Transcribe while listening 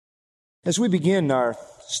As we begin our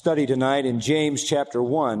study tonight in James chapter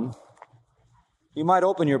 1, you might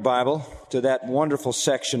open your Bible to that wonderful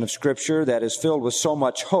section of Scripture that is filled with so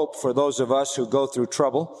much hope for those of us who go through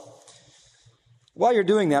trouble. While you're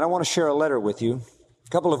doing that, I want to share a letter with you. A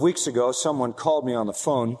couple of weeks ago, someone called me on the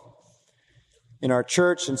phone in our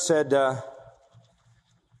church and said, I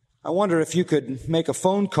wonder if you could make a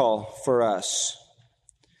phone call for us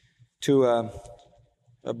to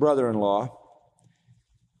a brother-in-law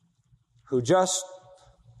who just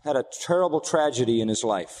had a terrible tragedy in his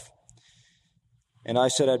life. And I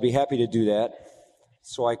said I'd be happy to do that.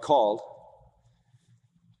 So I called.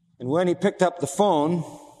 And when he picked up the phone,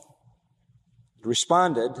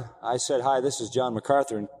 responded, I said, "Hi, this is John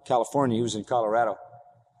MacArthur in California." He was in Colorado.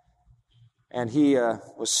 And he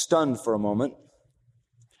was stunned for a moment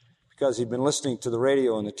because he'd been listening to the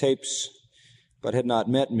radio and the tapes, but had not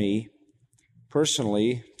met me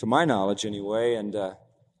personally, to my knowledge anyway, and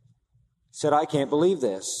said, "I can't believe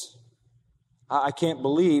this. I can't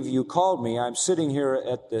believe you called me. I'm sitting here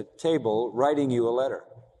at the table writing you a letter."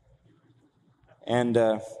 And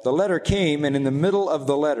the letter came, and in the middle of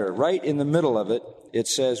the letter, right in the middle of it, it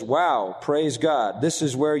says, "Wow, praise God, this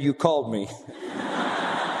is where you called me."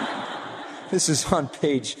 This is on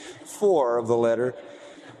page 4 of the letter.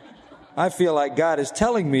 I feel like God is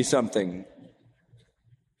telling me something.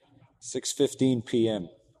 6:15 p.m.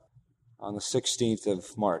 on the 16th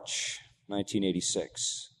of March,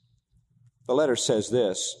 1986. The letter says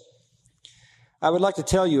this: "I would like to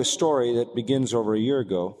tell you a story that begins over a year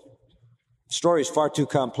ago. The story is far too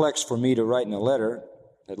complex for me to write in a letter,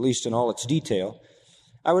 at least in all its detail.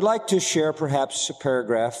 I would like to share perhaps a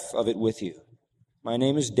paragraph of it with you. My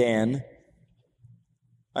name is Dan.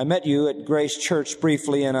 I met you at Grace Church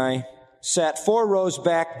briefly, and I sat 4 rows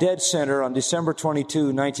back dead center on December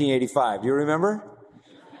 22, 1985. Do you remember?"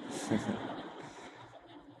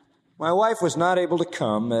 My wife was not able to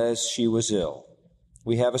come as she was ill.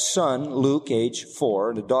 We have a son, Luke, age 4,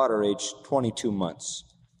 and a daughter, age 22 months.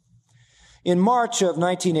 In March of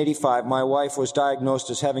 1985, my wife was diagnosed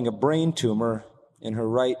as having a brain tumor in her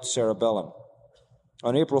right cerebellum.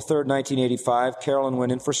 On April 3, 1985, Carolyn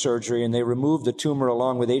went in for surgery, and they removed the tumor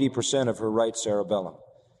along with 80% of her right cerebellum.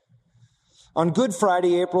 On Good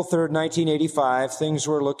Friday, April 3, 1985, things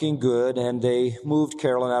were looking good, and they moved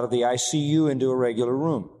Carolyn out of the ICU into a regular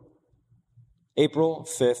room. April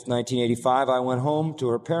 5th, 1985, I went home to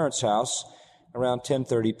her parents' house around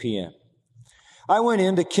 10:30 p.m. I went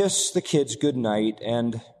in to kiss the kids goodnight,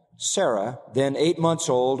 and Sarah, then 8 months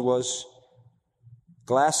old, was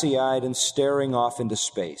glassy-eyed and staring off into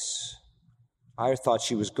space. I thought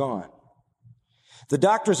she was gone. The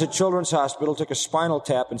doctors at Children's Hospital took a spinal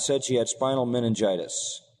tap and said she had spinal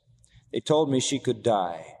meningitis. They told me she could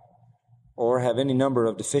die or have any number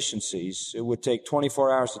of deficiencies. It would take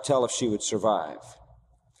 24 hours to tell if she would survive.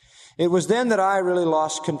 It was then that I really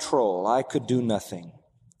lost control. I could do nothing.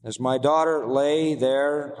 As my daughter lay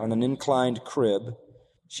there on an inclined crib,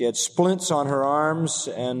 she had splints on her arms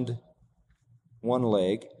and one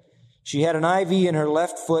leg. She had an IV in her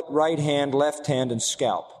left foot, right hand, and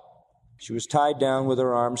scalp. She was tied down with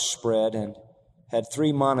her arms spread and had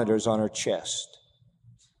 3 monitors on her chest.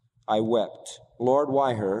 I wept. Lord,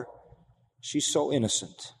 why her? She's so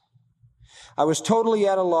innocent. I was totally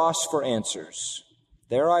at a loss for answers.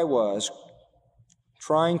 There I was,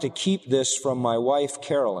 trying to keep this from my wife,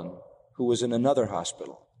 Carolyn, who was in another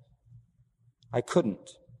hospital. I couldn't.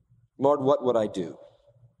 Lord, what would I do?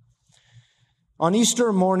 On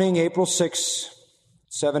Easter morning, April 6,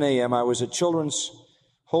 7 a.m., I was at Children's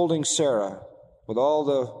holding Sarah with all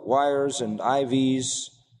the wires and IVs,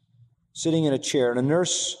 sitting in a chair, and a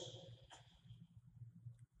nurse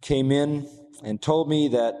came in and told me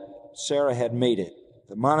that Sarah had made it.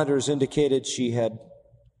 The monitors indicated she had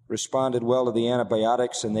responded well to the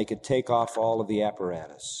antibiotics, and they could take off all of the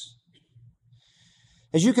apparatus.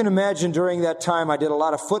 As you can imagine, during that time, I did a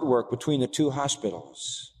lot of footwork between the 2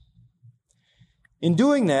 hospitals. In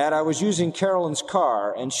doing that, I was using Carolyn's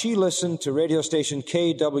car, and she listened to radio station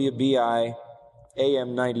KWBI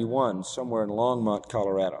AM 91, somewhere in Longmont,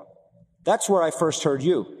 Colorado. That's where I first heard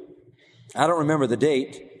you. I don't remember the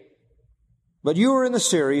date, but you were in the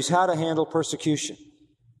series, How to Handle Persecution,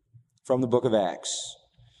 from the book of Acts.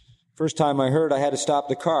 First time I heard, I had to stop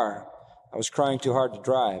the car. I was crying too hard to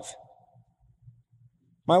drive.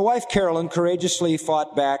 My wife, Carolyn, courageously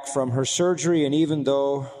fought back from her surgery, and even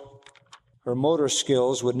though her motor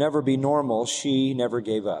skills would never be normal, she never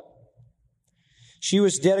gave up. She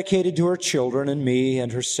was dedicated to her children and me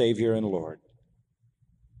and her Savior and Lord.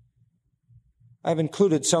 I've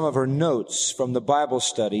included some of her notes from the Bible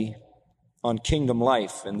study on kingdom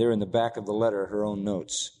life, and they're in the back of the letter, her own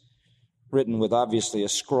notes. written with obviously a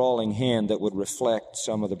scrawling hand that would reflect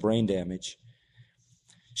some of the brain damage.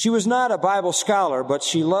 She was not a Bible scholar, but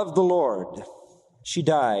she loved the Lord. She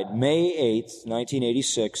died May 8th,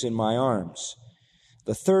 1986, in my arms.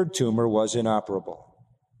 The third tumor was inoperable.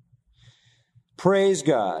 Praise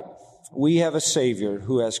God, we have a Savior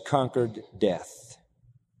who has conquered death.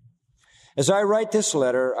 As I write this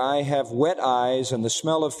letter, I have wet eyes and the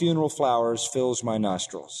smell of funeral flowers fills my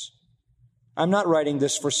nostrils. I'm not writing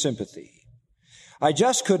this for sympathy. I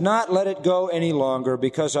just could not let it go any longer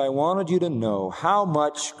because I wanted you to know how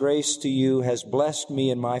much Grace to You has blessed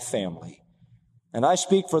me and my family. And I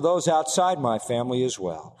speak for those outside my family as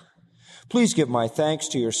well. Please give my thanks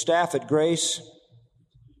to your staff at Grace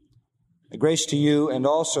to You, and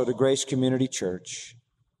also to Grace Community Church.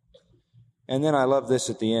 And then I love this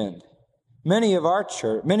at the end. Many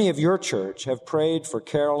of your church have prayed for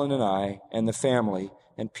Carolyn and I and the family.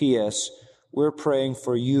 And P.S., we're praying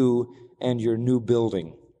for you and your new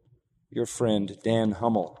building. Your friend, Dan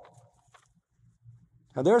Hummel.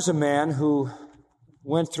 Now, there's a man who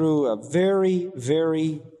went through a very,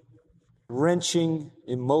 very wrenching,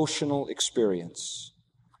 emotional experience.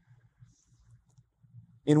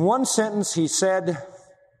 In one sentence, he said,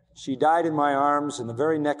 she died in my arms. In the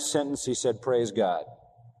very next sentence, he said, praise God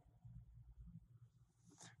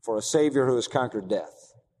for a Savior who has conquered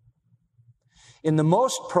death. In the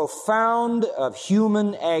most profound of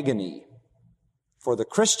human agony, for the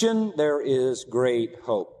Christian, there is great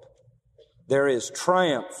hope. There is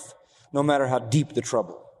triumph, no matter how deep the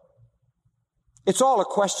trouble. It's all a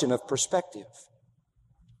question of perspective.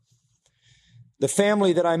 The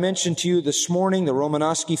family that I mentioned to you this morning, the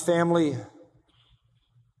Romanowski family,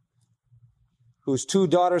 whose 2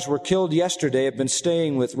 daughters were killed yesterday, have been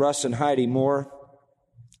staying with Russ and Heidi Moore.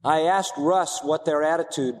 I asked Russ what their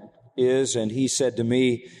attitude is, and he said to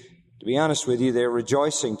me, to be honest with you, they're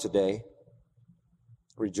rejoicing today.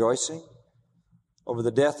 Rejoicing over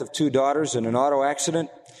the death of 2 daughters in an auto accident?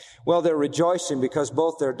 Well, they're rejoicing because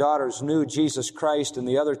both their daughters knew Jesus Christ, and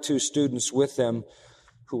the other 2 students with them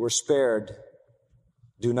who were spared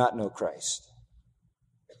do not know Christ.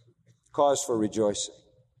 Cause for rejoicing.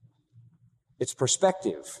 It's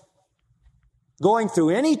perspective. Going through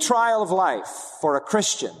any trial of life for a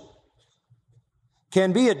Christian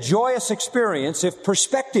can be a joyous experience if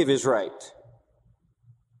perspective is right.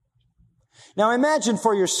 Now imagine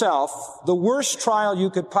for yourself the worst trial you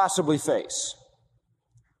could possibly face.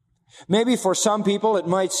 Maybe for some people it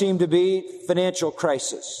might seem to be financial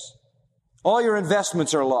crisis. All your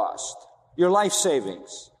investments are lost, your life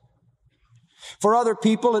savings. For other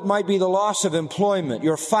people it might be the loss of employment.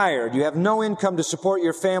 You're fired, you have no income to support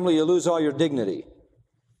your family, you lose all your dignity.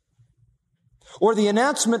 Or the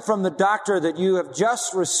announcement from the doctor that you have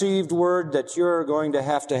just received word that you're going to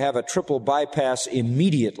have a triple bypass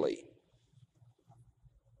immediately.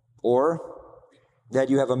 Or that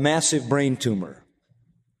you have a massive brain tumor.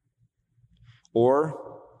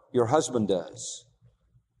 Or your husband does.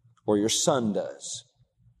 Or your son does.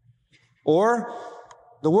 Or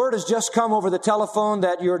the word has just come over the telephone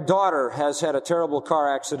that your daughter has had a terrible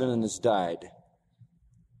car accident and has died.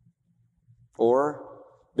 Or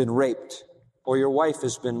been raped. Or your wife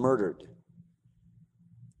has been murdered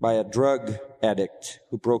by a drug addict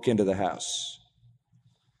who broke into the house.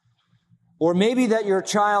 Or maybe that your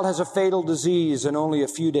child has a fatal disease and only a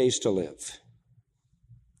few days to live.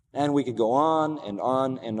 And we could go on and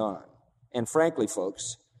on and on. And frankly,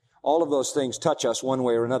 folks, all of those things touch us one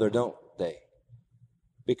way or another, don't they?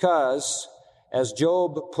 Because, as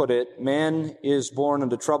Job put it, man is born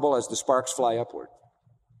into trouble as the sparks fly upward.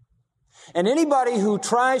 And anybody who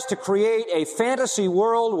tries to create a fantasy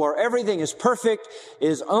world where everything is perfect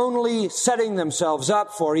is only setting themselves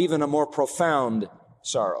up for even a more profound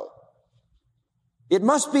sorrow. It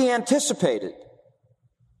must be anticipated.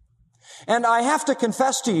 And I have to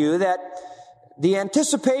confess to you that the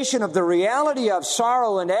anticipation of the reality of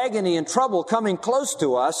sorrow and agony and trouble coming close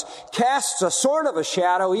to us casts a sort of a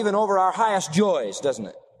shadow even over our highest joys, doesn't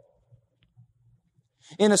it?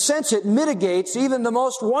 In a sense, it mitigates even the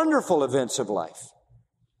most wonderful events of life.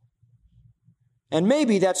 And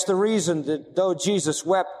maybe that's the reason that though Jesus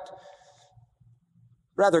wept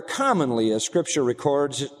rather commonly, as Scripture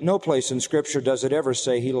records, no place in Scripture does it ever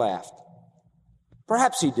say he laughed.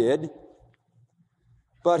 Perhaps he did,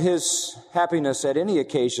 but his happiness at any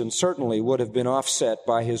occasion certainly would have been offset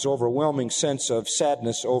by his overwhelming sense of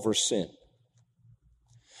sadness over sin.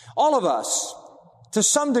 All of us, to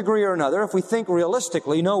some degree or another, if we think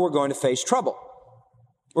realistically, know we're going to face trouble.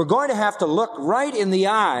 We're going to have to look right in the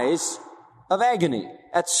eyes of agony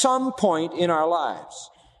at some point in our lives.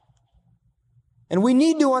 And we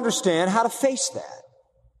need to understand how to face that.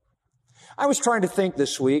 I was trying to think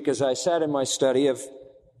this week as I sat in my study of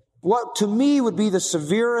what to me would be the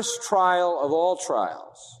severest trial of all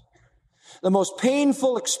trials, the most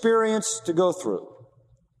painful experience to go through.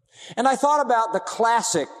 And I thought about the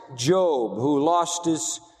classic Job, who lost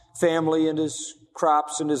his family and his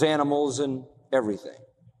crops and his animals and everything.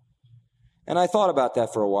 And I thought about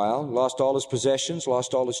that for a while. Lost all his possessions,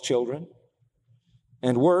 lost all his children.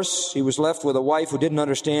 And worse, he was left with a wife who didn't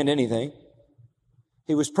understand anything.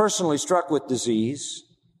 He was personally struck with disease.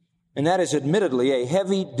 And that is admittedly a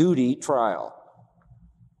heavy-duty trial.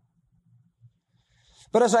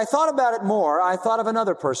 But as I thought about it more, I thought of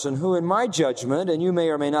another person who in my judgment, and you may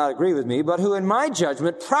or may not agree with me, but who in my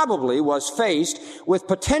judgment probably was faced with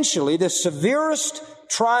potentially the severest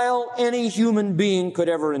trial any human being could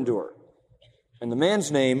ever endure. And the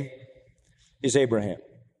man's name is Abraham.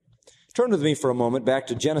 Turn with me for a moment back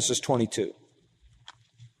to Genesis 22.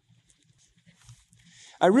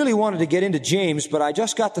 I really wanted to get into James, but I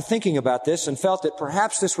just got to thinking about this and felt that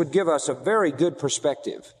perhaps this would give us a very good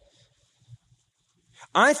perspective.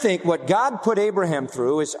 I think what God put Abraham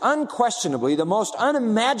through is unquestionably the most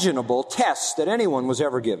unimaginable test that anyone was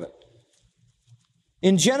ever given.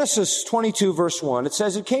 In Genesis 22, verse 1, it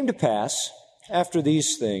says, "It came to pass, after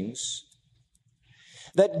these things,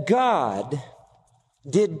 that God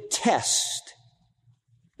did test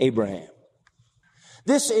Abraham."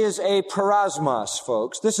 This is a parasmos,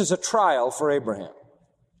 folks. This is a trial for Abraham.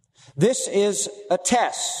 This is a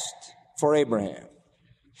test for Abraham.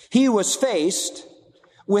 He was faced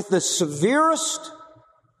with the severest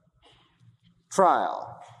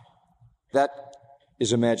trial that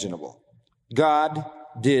is imaginable. God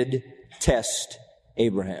did test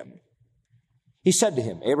Abraham. He said to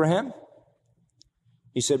him, "Abraham?"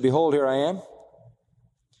 He said, "Behold, here I am."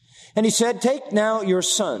 And he said, "Take now your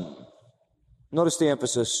son." Notice the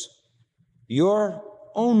emphasis. "Your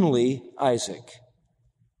only Isaac,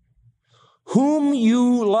 whom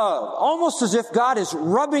you love." Almost as if God is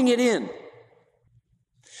rubbing it in.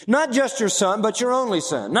 Not just your son, but your only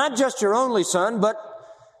son. Not just your only son, but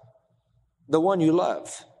the one you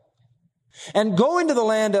love. "And go into the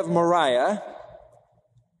land of Moriah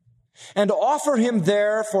and offer him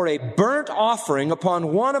there for a burnt offering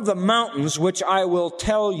upon one of the mountains which I will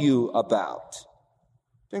tell you about."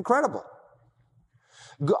 Incredible.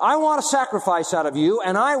 I want a sacrifice out of you,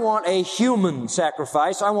 and I want a human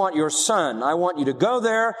sacrifice. I want your son. I want you to go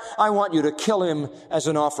there. I want you to kill him as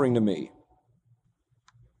an offering to me.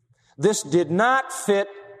 This did not fit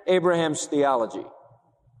Abraham's theology.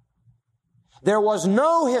 There was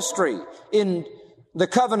no history in the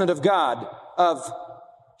covenant of God of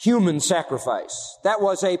human sacrifice. That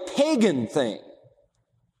was a pagan thing.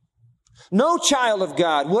 No child of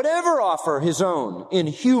God would ever offer his own in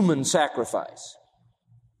human sacrifice.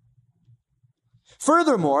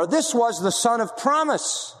 Furthermore, this was the son of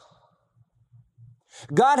promise.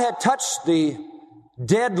 God had touched the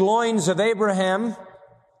dead loins of Abraham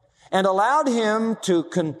and allowed him to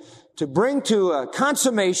bring to a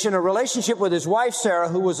consummation a relationship with his wife Sarah,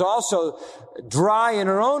 who was also dry in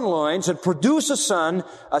her own loins, and produce a son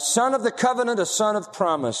of the covenant, a son of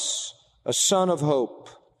promise, a son of hope,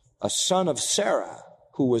 a son of Sarah,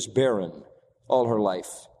 who was barren all her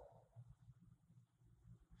life.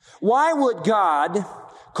 Why would God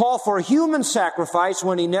call for human sacrifice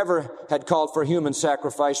when he never had called for human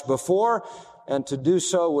sacrifice before? And to do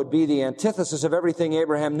so would be the antithesis of everything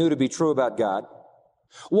Abraham knew to be true about God.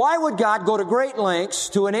 Why would God go to great lengths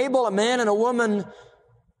to enable a man and a woman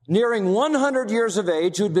nearing 100 years of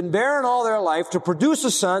age who'd been barren all their life to produce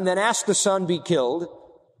a son, then ask the son be killed?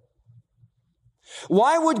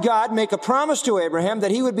 Why would God make a promise to Abraham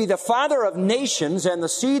that he would be the father of nations and the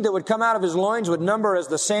seed that would come out of his loins would number as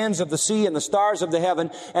the sands of the sea and the stars of the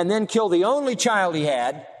heaven, and then kill the only child he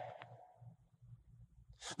had?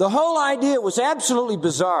 The whole idea was absolutely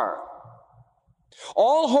bizarre.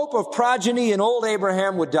 All hope of progeny in old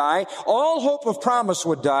Abraham would die. All hope of promise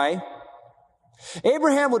would die.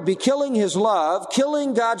 Abraham would be killing his love,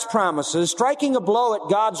 killing God's promises, striking a blow at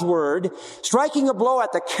God's word, striking a blow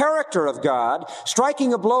at the character of God,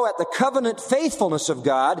 striking a blow at the covenant faithfulness of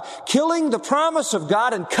God, killing the promise of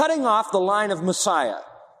God, and cutting off the line of Messiah.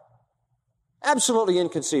 Absolutely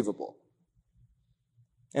inconceivable.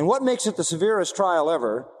 And what makes it the severest trial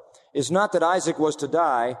ever is not that Isaac was to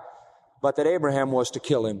die, but that Abraham was to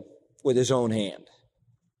kill him with his own hand.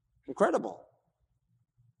 Incredible.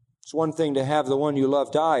 It's one thing to have the one you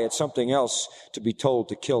love die. It's something else to be told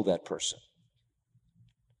to kill that person.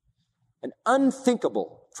 An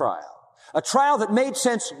unthinkable trial. A trial that made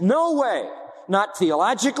sense no way. Not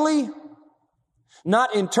theologically,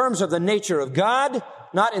 not in terms of the nature of God,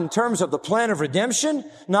 not in terms of the plan of redemption,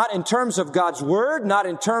 not in terms of God's word, not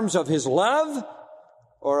in terms of his love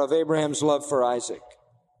or of Abraham's love for Isaac.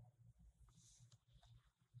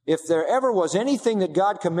 If there ever was anything that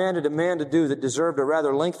God commanded a man to do that deserved a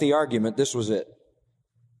rather lengthy argument, this was it.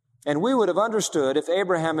 And we would have understood if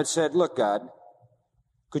Abraham had said, "Look, God,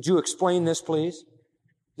 could you explain this, please?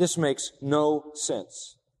 This makes no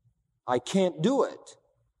sense. I can't do it."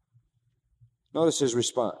 Notice his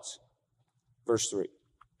response. Verse 3.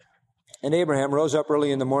 And Abraham rose up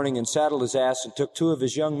early in the morning and saddled his ass and took 2 of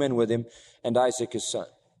his young men with him and Isaac his son.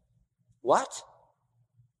 What?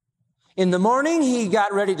 In the morning he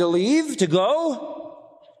got ready to leave, to go.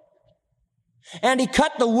 And he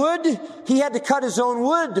cut the wood. He had to cut his own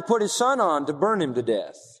wood to put his son on to burn him to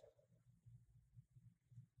death.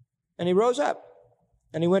 And he rose up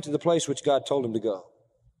and he went to the place which God told him to go.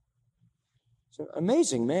 It's an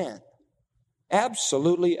amazing man.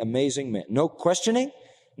 Absolutely amazing man. No questioning,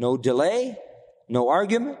 no delay, no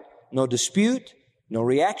argument, no dispute, no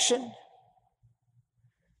reaction.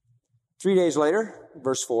 3 days later,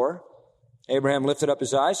 verse 4, Abraham lifted up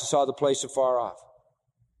his eyes and saw the place afar off.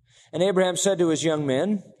 And Abraham said to his young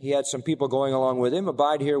men, he had some people going along with him,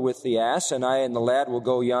 "Abide here with the ass, and I and the lad will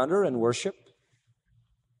go yonder and worship."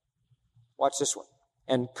 Watch this one.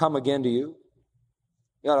 "And come again to you."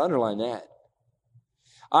 You ought to underline that.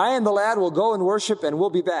 "I and the lad will go and worship, and we'll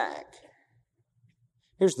be back."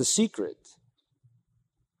 Here's the secret.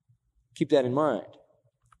 Keep that in mind.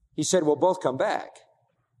 He said, "We'll both come back."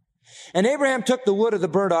 And Abraham took the wood of the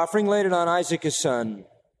burnt offering, laid it on Isaac his son.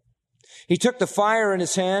 He took the fire in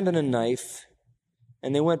his hand and a knife,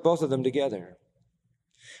 and they went both of them together.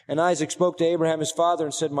 And Isaac spoke to Abraham his father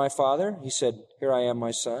and said, "My father." He said, "Here I am,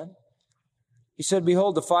 my son." He said,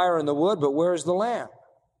 "Behold the fire and the wood, but where is the lamb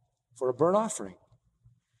for a burnt offering?"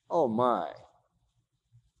 Oh my.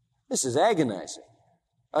 This is agonizing.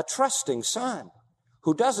 A trusting son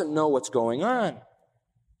who doesn't know what's going on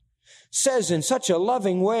says in such a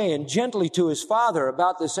loving way and gently to his father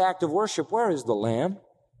about this act of worship, "Where is the lamb?"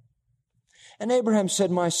 And Abraham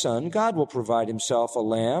said, "My son, God will provide himself a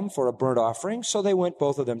lamb for a burnt offering." So they went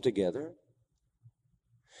both of them together.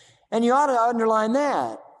 And you ought to underline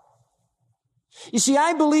that. You see,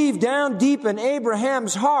 I believe down deep in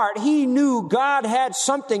Abraham's heart, he knew God had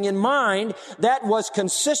something in mind that was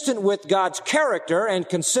consistent with God's character and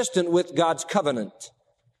consistent with God's covenant.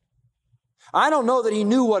 I don't know that he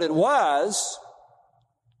knew what it was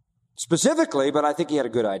specifically, but I think he had a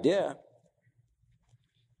good idea.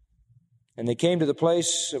 And they came to the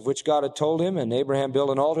place of which God had told him, and Abraham built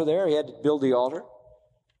an altar there. He had to build the altar,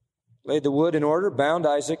 laid the wood in order, bound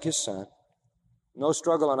Isaac his son. No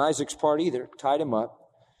struggle on Isaac's part either. Tied him up,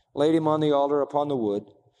 laid him on the altar upon the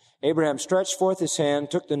wood. Abraham stretched forth his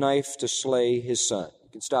hand, took the knife to slay his son. You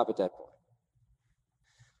can stop at that point.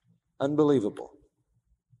 Unbelievable.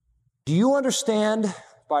 Do you understand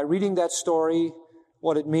by reading that story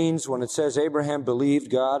what it means when it says Abraham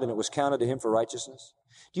believed God and it was counted to him for righteousness?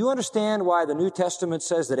 Do you understand why the New Testament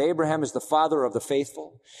says that Abraham is the father of the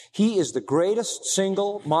faithful? He is the greatest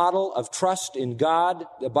single model of trust in God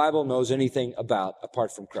the Bible knows anything about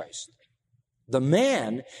apart from Christ. The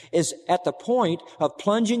man is at the point of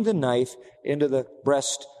plunging the knife into the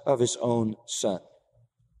breast of his own son.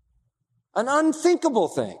 An unthinkable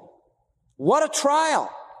thing. What a trial.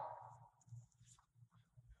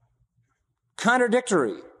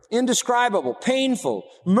 Contradictory, indescribable, painful,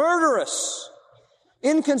 murderous,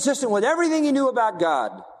 inconsistent with everything he knew about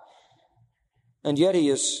God. And yet he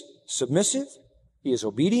is submissive, he is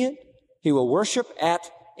obedient, he will worship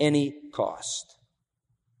at any cost.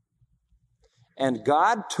 And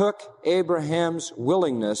God took Abraham's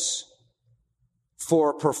willingness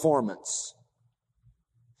for performance.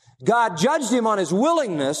 God judged him on his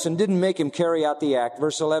willingness and didn't make him carry out the act.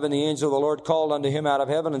 Verse 11, the angel of the Lord called unto him out of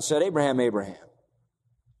heaven and said, "Abraham, Abraham."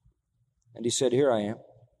 And he said, "Here I am."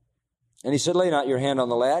 And he said, "Lay not your hand on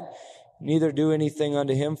the lad, neither do anything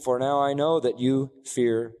unto him, for now I know that you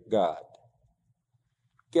fear God."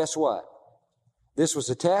 Guess what? This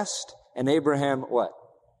was a test, and Abraham, what?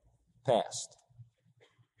 Passed.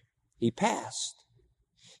 He passed.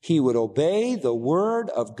 He would obey the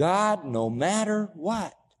word of God no matter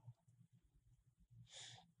what.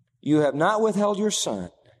 "You have not withheld your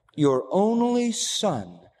son, your only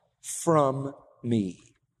son, from me."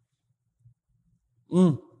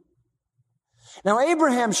 Now,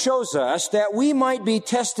 Abraham shows us that we might be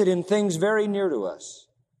tested in things very near to us.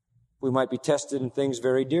 We might be tested in things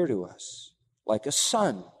very dear to us, like a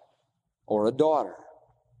son or a daughter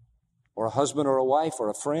or a husband or a wife or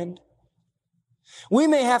a friend. We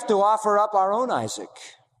may have to offer up our own Isaac,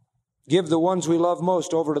 give the ones we love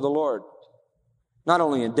most over to the Lord. Not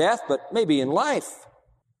only in death, but maybe in life.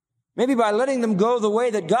 Maybe by letting them go the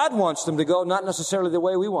way that God wants them to go, not necessarily the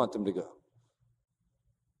way we want them to go.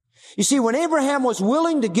 You see, when Abraham was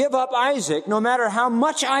willing to give up Isaac, no matter how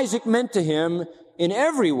much Isaac meant to him in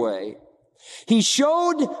every way, he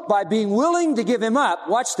showed by being willing to give him up,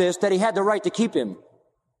 watch this, that he had the right to keep him.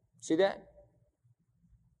 See that?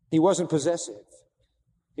 He wasn't possessive.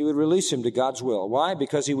 He would release him to God's will. Why?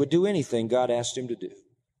 Because he would do anything God asked him to do.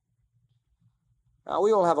 Now,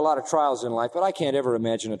 we all have a lot of trials in life, but I can't ever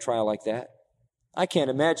imagine a trial like that. I can't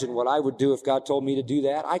imagine what I would do if God told me to do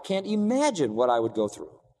that. I can't imagine what I would go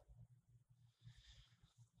through.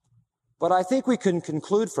 But I think we can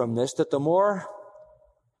conclude from this that the more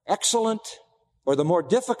excellent or the more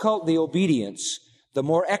difficult the obedience, the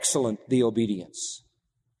more excellent the obedience.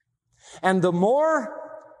 And the more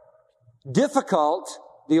difficult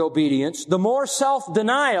the obedience, the more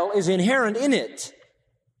self-denial is inherent in it.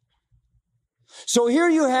 So here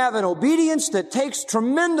you have an obedience that takes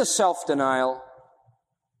tremendous self-denial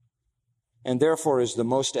and therefore is the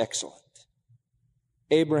most excellent.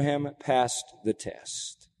 Abraham passed the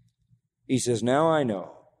test. He says, now I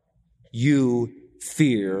know you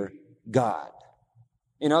fear God.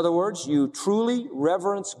 In other words, you truly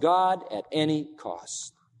reverence God at any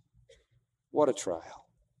cost. What a trial.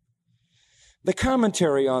 The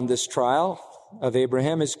commentary on this trial of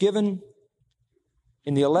Abraham is given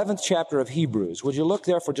in the 11th chapter of Hebrews. Would you look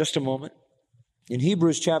there for just a moment? In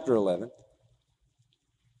Hebrews chapter 11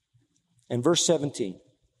 and verse 17.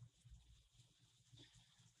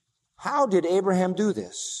 How did Abraham do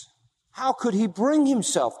this? How could he bring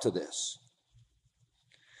himself to this?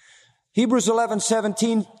 Hebrews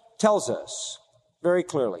 11:17 tells us very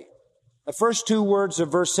clearly. The first two words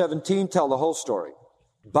of verse 17 tell the whole story.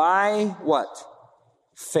 By what?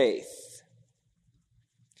 Faith.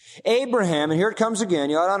 Abraham, and here it comes again,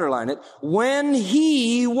 you ought to underline it, when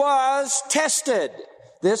he was tested.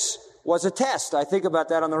 This was a test. I think about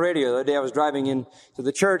that on the radio. The other day I was driving into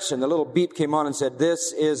the church and the little beep came on and said,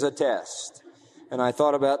 this is a test. And I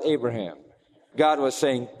thought about Abraham. God was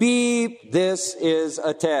saying, beep, this is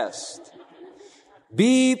a test.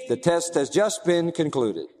 Beep, the test has just been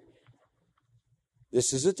concluded.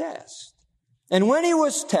 This is a test. And when he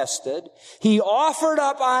was tested, he offered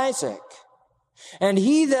up Isaac. And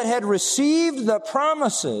he that had received the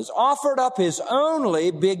promises offered up his only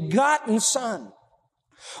begotten son,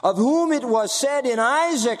 of whom it was said, in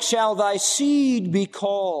Isaac shall thy seed be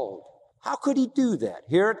called. How could he do that?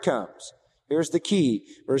 Here it comes. Here's the key.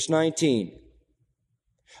 Verse 19.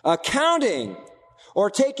 Accounting or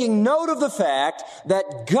taking note of the fact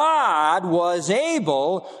that God was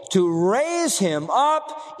able to raise him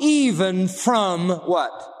up even from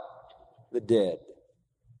what? The dead.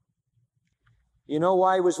 You know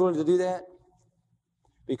why he was willing to do that?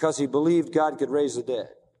 Because he believed God could raise the dead.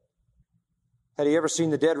 Had he ever seen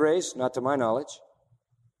the dead raised? Not to my knowledge.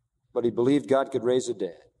 But he believed God could raise the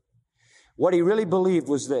dead. What he really believed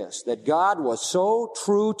was this, that God was so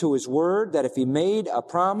true to his word that if he made a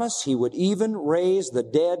promise, he would even raise the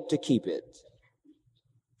dead to keep it.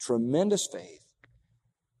 Tremendous faith.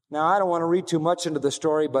 Now, I don't want to read too much into the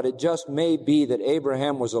story, but it just may be that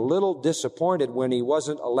Abraham was a little disappointed when he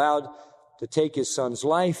wasn't allowed to take his son's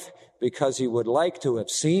life because he would like to have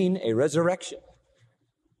seen a resurrection.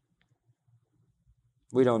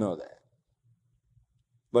 We don't know that.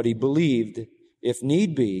 But he believed, if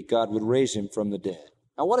need be, God would raise him from the dead.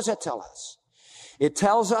 Now, what does that tell us? It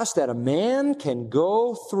tells us that a man can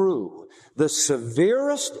go through the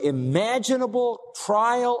severest imaginable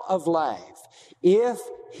trial of life if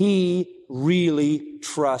he really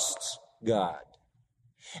trusts God.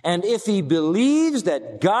 And if he believes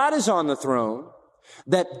that God is on the throne,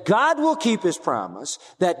 that God will keep his promise,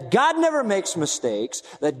 that God never makes mistakes,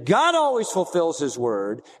 that God always fulfills his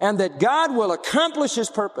word, and that God will accomplish his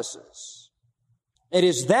purposes. It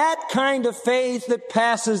is that kind of faith that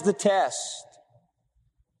passes the test.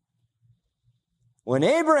 When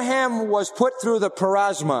Abraham was put through the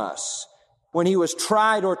parasmos, when he was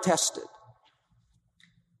tried or tested,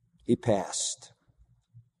 he passed.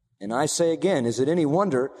 And I say again, is it any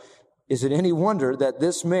wonder that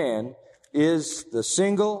this man is the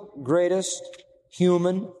single greatest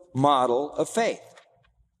human model of faith?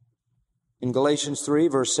 In Galatians 3,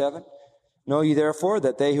 verse 7, know ye therefore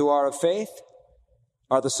that they who are of faith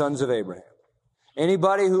are the sons of Abraham.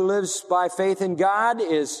 Anybody who lives by faith in God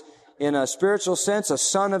is, in a spiritual sense, a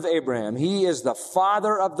son of Abraham. He is the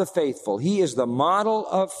father of the faithful. He is the model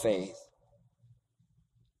of faith.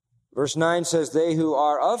 Verse 9 says, they who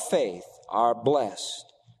are of faith are blessed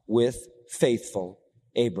with faithful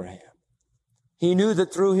Abraham. He knew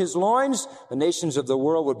that through his loins, the nations of the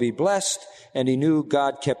world would be blessed, and he knew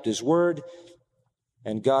God kept his word,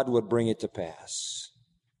 and God would bring it to pass.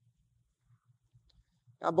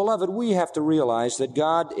 Now, beloved, we have to realize that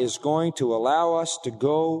God is going to allow us to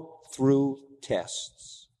go through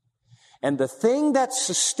tests. And the thing that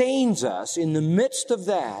sustains us in the midst of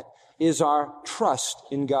that is our trust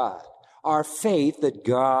in God, our faith that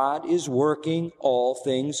God is working all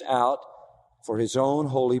things out for his own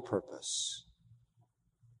holy purpose.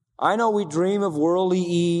 I know we dream of worldly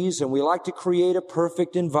ease and we like to create a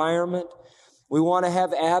perfect environment. We want to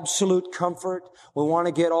have absolute comfort. We want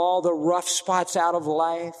to get all the rough spots out of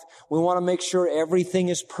life. We want to make sure everything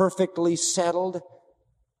is perfectly settled.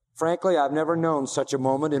 Frankly, I've never known such a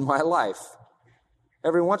moment in my life.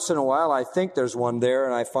 Every once in a while, I think there's one there,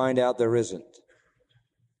 and I find out there isn't.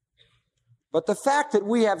 But the fact that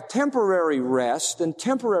we have temporary rest and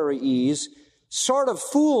temporary ease sort of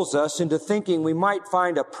fools us into thinking we might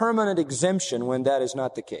find a permanent exemption when that is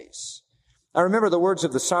not the case. I remember the words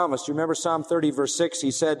of the psalmist. You remember Psalm 30, verse 6?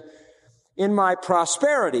 He said, "In my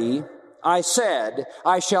prosperity, I said,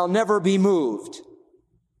 I shall never be moved."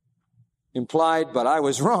 Implied, but I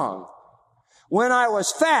was wrong. When I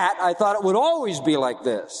was fat, I thought it would always be like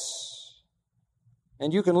this.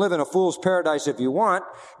 And you can live in a fool's paradise if you want,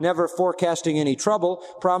 never forecasting any trouble,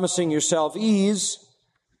 promising yourself ease.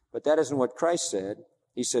 But that isn't what Christ said.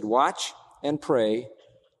 He said, watch and pray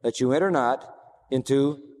that you enter not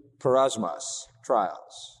into parasmos,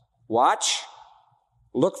 trials. Watch,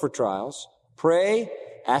 look for trials, pray,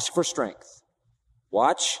 ask for strength.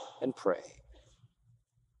 Watch and pray.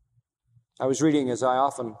 I was reading, as I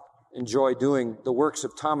often enjoy doing, the works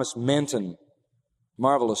of Thomas Manton,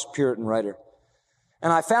 marvelous Puritan writer.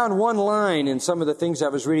 And I found one line in some of the things I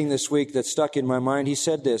was reading this week that stuck in my mind. He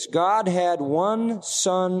said this, God had one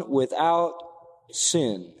son without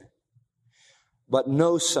sin, but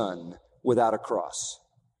no son without a cross.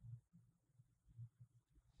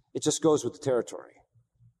 It just goes with the territory.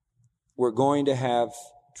 We're going to have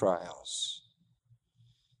trials.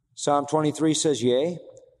 Psalm 23 says, yea,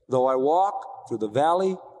 though I walk through the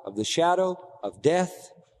valley of the shadow of death,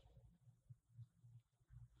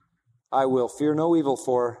 I will fear no evil,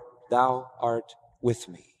 for thou art with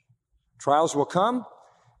me. Trials will come.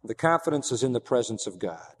 The confidence is in the presence of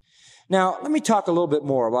God. Now, let me talk a little bit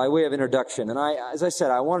more by way of introduction. And as I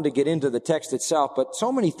said, I wanted to get into the text itself, but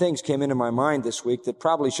so many things came into my mind this week that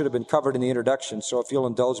probably should have been covered in the introduction, so if you'll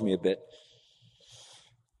indulge me a bit.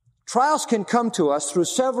 Trials can come to us through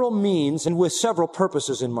several means and with several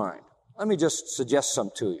purposes in mind. Let me just suggest some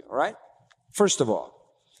to you, all right? First of all,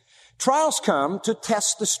 trials come to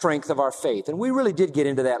test the strength of our faith. And we really did get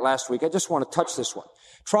into that last week. I just want to touch this one.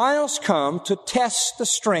 Trials come to test the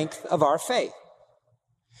strength of our faith.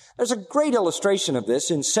 There's a great illustration of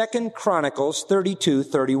this in 2 Chronicles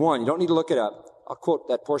 32:31. You don't need to look it up. I'll quote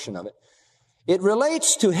that portion of it. It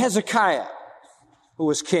relates to Hezekiah, who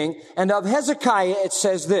was king. And of Hezekiah, it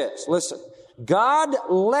says this. Listen, God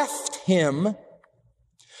left him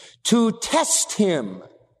to test him,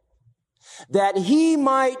 that he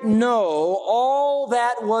might know all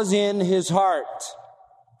that was in his heart.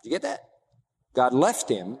 Did you get that? God left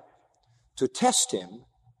him to test him,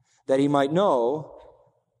 that he might know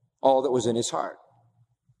all that was in his heart.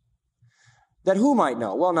 That who might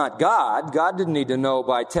know? Well, not God. God didn't need to know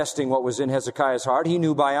by testing what was in Hezekiah's heart. He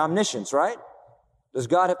knew by omniscience, right? Does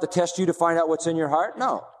God have to test you to find out what's in your heart?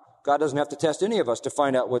 No. God doesn't have to test any of us to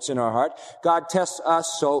find out what's in our heart. God tests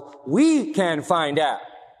us so we can find out.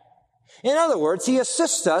 In other words, he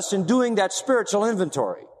assists us in doing that spiritual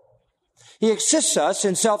inventory. He assists us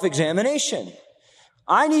in self-examination.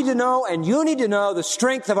 I need to know, and you need to know, the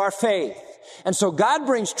strength of our faith. And so God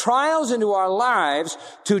brings trials into our lives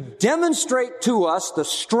to demonstrate to us the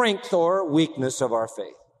strength or weakness of our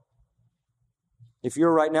faith. If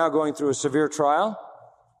you're right now going through a severe trial,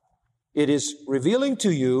 it is revealing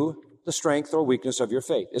to you the strength or weakness of your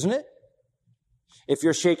faith, isn't it? If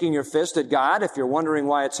you're shaking your fist at God, if you're wondering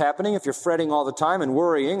why it's happening, if you're fretting all the time and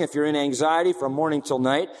worrying, if you're in anxiety from morning till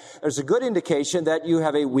night, there's a good indication that you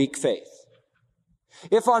have a weak faith.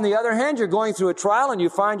 If, on the other hand, you're going through a trial and you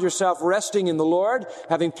find yourself resting in the Lord,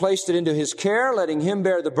 having placed it into His care, letting Him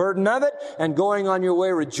bear the burden of it, and going on your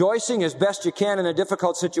way rejoicing as best you can in a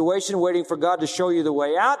difficult situation, waiting for God to show you the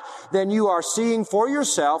way out, then you are seeing for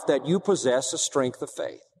yourself that you possess a strength of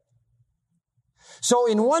faith. So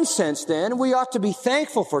in one sense, then, we ought to be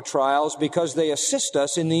thankful for trials because they assist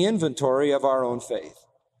us in the inventory of our own faith.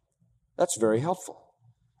 That's very helpful.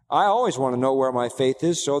 I always want to know where my faith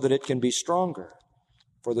is so that it can be stronger.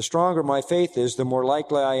 For the stronger my faith is, the more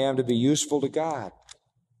likely I am to be useful to God.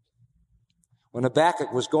 When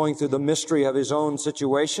Habakkuk was going through the mystery of his own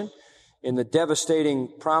situation, in the devastating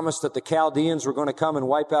promise that the Chaldeans were going to come and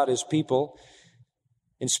wipe out his people,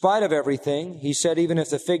 in spite of everything, he said, even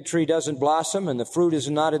if the fig tree doesn't blossom and the fruit is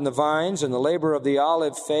not in the vines and the labor of the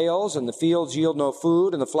olive fails and the fields yield no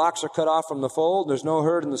food and the flocks are cut off from the fold and there's no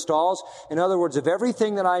herd in the stalls. In other words, if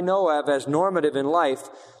everything that I know of as normative in life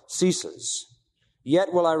ceases,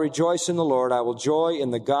 yet will I rejoice in the Lord. I will joy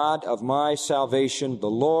in the God of my salvation. The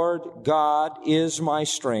Lord God is my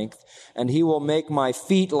strength, and he will make my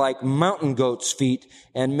feet like mountain goats' feet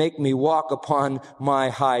and make me walk upon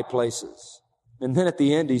my high places. And then at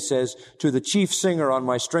the end he says, to the chief singer on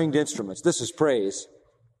my stringed instruments, this is praise,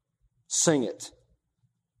 sing it.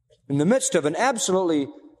 In the midst of an absolutely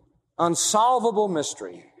unsolvable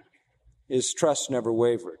mystery, his trust never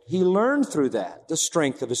wavered. He learned through that the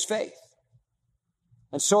strength of his faith.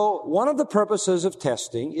 And so one of the purposes of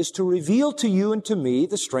testing is to reveal to you and to me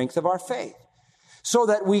the strength of our faith, so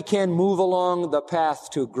that we can move along the path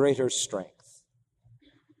to greater strength.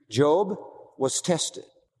 Job was tested.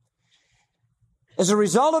 As a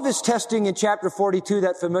result of his testing in chapter 42,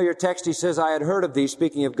 that familiar text, he says, I had heard of thee,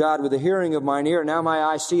 speaking of God, with the hearing of mine ear. Now my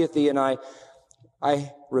eye seeth thee, and I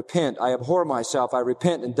repent. I abhor myself. I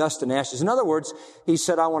repent in dust and ashes. In other words, he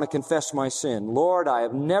said, I want to confess my sin. Lord, I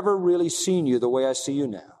have never really seen you the way I see you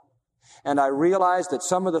now. And I realized that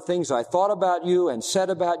some of the things I thought about you and said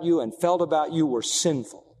about you and felt about you were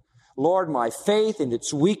sinful. Lord, my faith in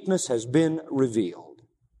its weakness has been revealed.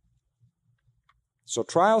 So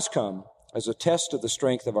trials come as a test of the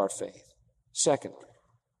strength of our faith. Secondly,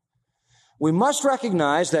 we must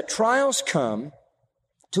recognize that trials come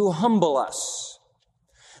to humble us.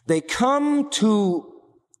 They come to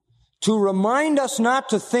remind us not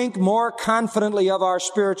to think more confidently of our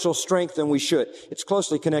spiritual strength than we should. It's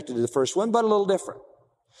closely connected to the first one, but a little different.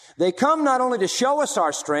 They come not only to show us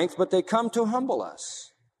our strength, but they come to humble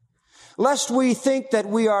us, lest we think that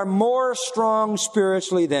we are more strong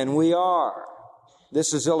spiritually than we are.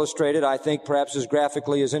 This is illustrated, I think, perhaps as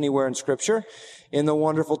graphically as anywhere in Scripture, in the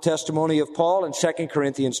wonderful testimony of Paul in 2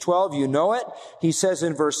 Corinthians 12. You know it. He says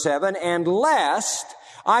in verse 7, and lest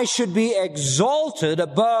I should be exalted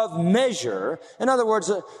above measure. In other words,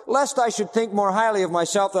 lest I should think more highly of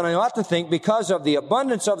myself than I ought to think because of the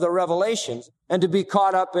abundance of the revelations, and to be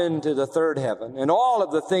caught up into the third heaven. And all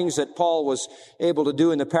of the things that Paul was able to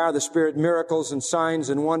do in the power of the Spirit, miracles and signs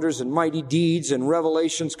and wonders and mighty deeds and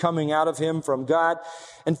revelations coming out of him from God.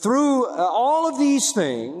 And through all of these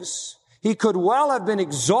things, he could well have been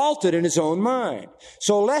exalted in his own mind.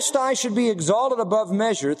 So lest I should be exalted above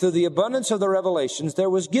measure through the abundance of the revelations, there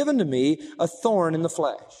was given to me a thorn in the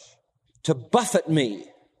flesh, to buffet me,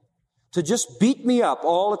 to just beat me up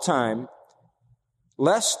all the time,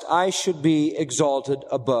 lest I should be exalted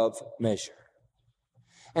above measure.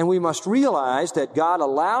 And we must realize that God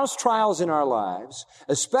allows trials in our lives,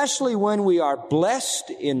 especially when we are blessed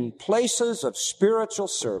in places of spiritual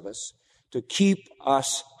service, to keep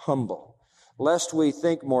us humble, lest we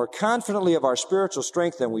think more confidently of our spiritual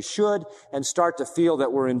strength than we should and start to feel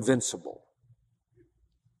that we're invincible.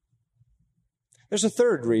 There's a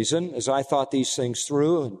third reason, as I thought these things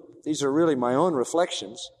through, and these are really my own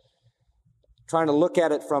reflections, trying to look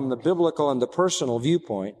at it from the biblical and the personal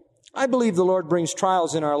viewpoint. I believe the Lord brings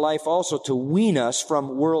trials in our life also to wean us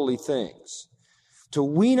from worldly things, to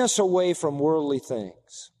wean us away from worldly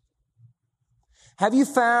things. Have you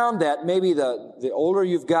found that maybe the older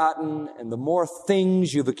you've gotten and the more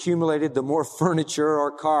things you've accumulated, the more furniture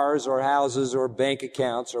or cars or houses or bank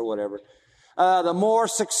accounts or whatever, the more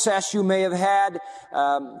success you may have had,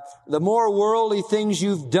 the more worldly things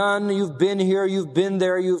you've done, you've been here, you've been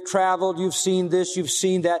there, you've traveled, you've seen this, you've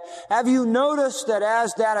seen that. Have you noticed that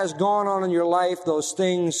as that has gone on in your life, those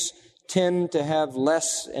things tend to have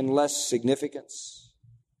less and less significance?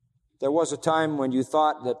 There was a time when you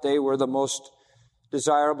thought that they were the most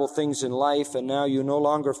desirable things in life, and now you no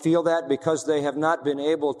longer feel that because they have not been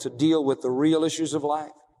able to deal with the real issues of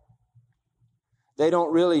life. They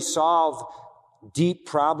don't really solve deep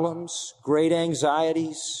problems, great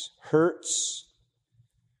anxieties, hurts.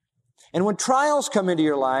 And when trials come into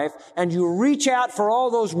your life and you reach out for all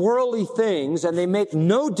those worldly things and they make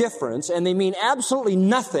no difference and they mean absolutely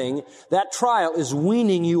nothing, that trial is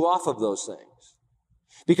weaning you off of those things,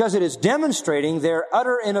 because it is demonstrating their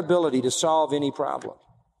utter inability to solve any problem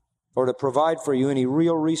or to provide for you any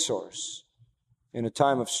real resource in a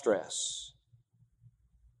time of stress.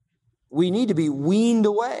 We need to be weaned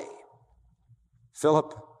away.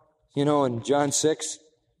 Philip, in John 6,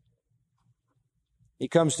 he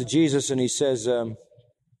comes to Jesus and he says,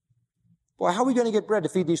 boy, how are we going to get bread to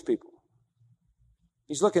feed these people?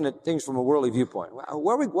 He's looking at things from a worldly viewpoint.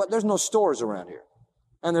 There's no stores around here.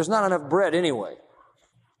 And there's not enough bread anyway.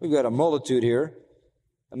 We've got a multitude here,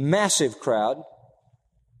 a massive crowd.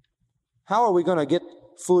 How are we going to get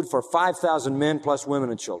food for 5,000 men plus women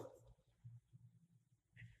and children?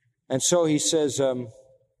 And so he says,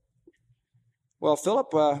 well, Philip,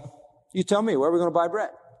 you tell me, where are we going to buy bread?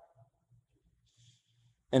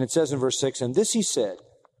 And it says in verse 6, and this he said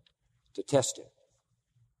to test him.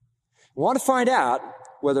 I want to find out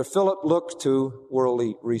whether Philip looked to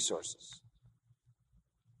worldly resources.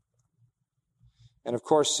 And of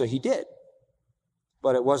course, he did.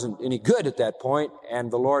 But it wasn't any good at that point,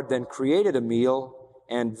 and the Lord then created a meal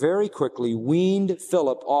and very quickly weaned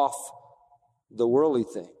Philip off the worldly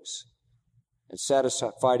things and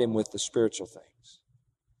satisfied him with the spiritual things.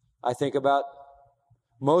 I think about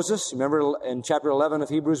Moses. Remember in chapter 11 of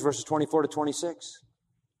Hebrews, verses 24 to 26?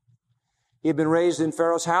 He had been raised in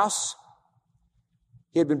Pharaoh's house.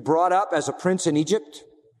 He had been brought up as a prince in Egypt.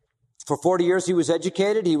 For 40 years he was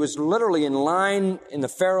educated. He was literally in line in the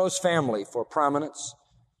Pharaoh's family for prominence.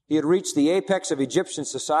 He had reached the apex of Egyptian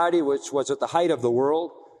society, which was at the height of the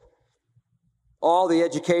world. All the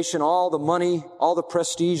education, all the money, all the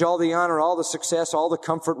prestige, all the honor, all the success, all the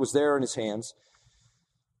comfort was there in his hands.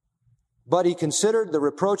 But he considered the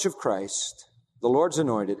reproach of Christ, the Lord's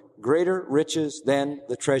anointed, greater riches than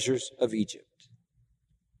the treasures of Egypt.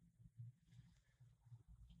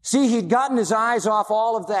 See, he'd gotten his eyes off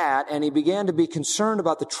all of that, and he began to be concerned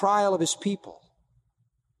about the trial of his people.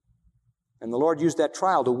 And the Lord used that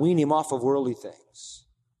trial to wean him off of worldly things.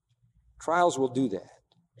 Trials will do that.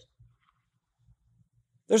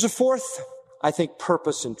 There's a fourth, I think,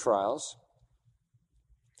 purpose in trials.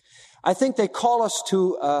 I think they call us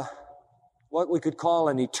to what we could call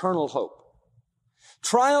an eternal hope.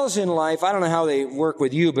 Trials in life, I don't know how they work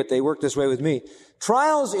with you, but they work this way with me.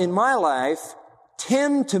 Trials in my life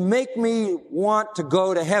tend to make me want to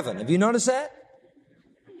go to heaven. Have you noticed that?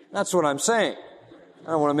 That's what I'm saying.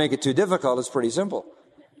 I don't want to make it too difficult. It's pretty simple.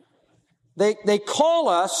 They call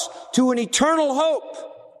us to an eternal hope.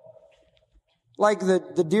 Like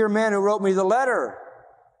the dear man who wrote me the letter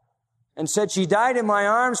and said, she died in my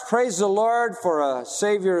arms. Praise the Lord for a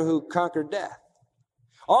Savior who conquered death.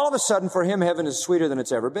 All of a sudden, for him, heaven is sweeter than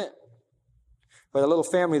it's ever been. For the little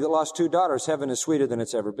family that lost 2 daughters, heaven is sweeter than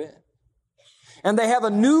it's ever been. And they have a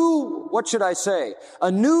new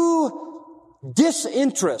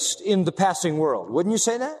disinterest in the passing world. Wouldn't you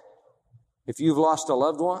say that? If you've lost a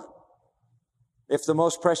loved one, if the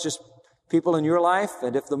most precious people in your life,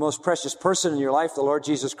 and if the most precious person in your life, the Lord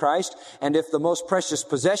Jesus Christ, and if the most precious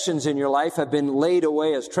possessions in your life have been laid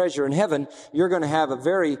away as treasure in heaven, you're going to have a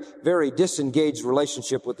very, very disengaged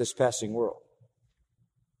relationship with this passing world.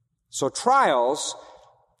 So trials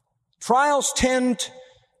tend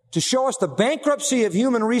to show us the bankruptcy of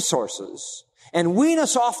human resources and wean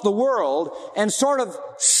us off the world and sort of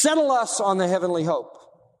settle us on the heavenly hope.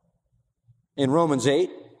 In Romans 8,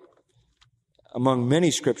 among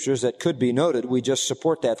many scriptures that could be noted, we just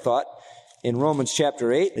support that thought. In Romans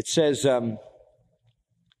chapter 8, it says, the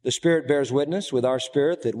Spirit bears witness with our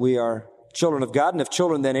spirit that we are children of God, and if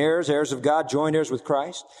children, then heirs, heirs of God, joint heirs with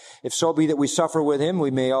Christ. If so be that we suffer with him, we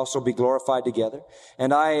may also be glorified together.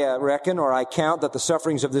 And I reckon, or I count, that the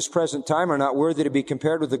sufferings of this present time are not worthy to be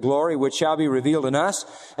compared with the glory which shall be revealed in us.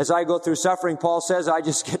 As I go through suffering, Paul says, I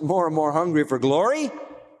just get more and more hungry for glory.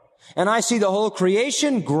 And I see the whole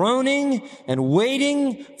creation groaning and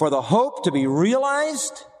waiting for the hope to be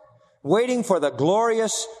realized, waiting for the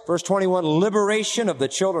glorious, verse 21, liberation of the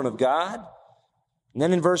children of God. And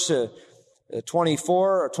then in verse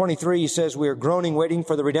 24 or 23, he says, we are groaning, waiting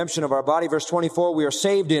for the redemption of our body. Verse 24, we are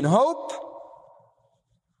saved in hope.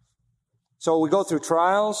 So we go through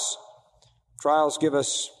trials. Trials give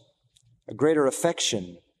us a greater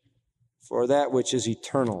affection for that which is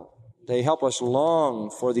eternal. They help us long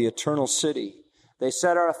for the eternal city. They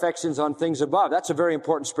set our affections on things above. That's a very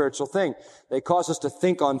important spiritual thing. They cause us to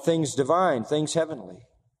think on things divine, things heavenly.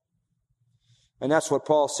 And that's what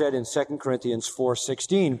Paul said in 2 Corinthians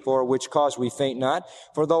 4:16, for which cause we faint not.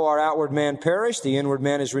 For though our outward man perish, the inward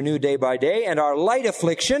man is renewed day by day, and our light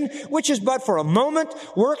affliction, which is but for a moment,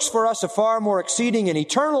 works for us a far more exceeding and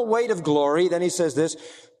eternal weight of glory. Then he says this,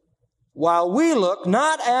 while we look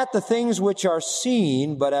not at the things which are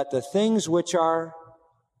seen, but at the things which are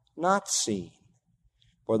not seen.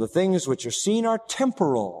 For the things which are seen are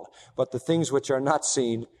temporal, but the things which are not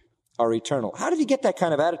seen are eternal. How did he get that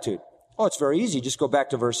kind of attitude? Oh, it's very easy. Just go back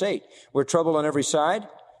to verse 8. We're troubled on every side.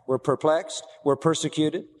 We're perplexed. We're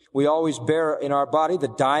persecuted. We always bear in our body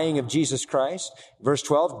the dying of Jesus Christ. Verse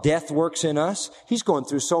 12, death works in us. He's going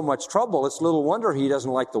through so much trouble. It's little wonder he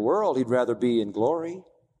doesn't like the world. He'd rather be in glory.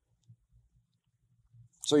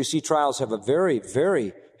 So you see, trials have a very,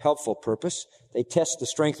 very helpful purpose. They test the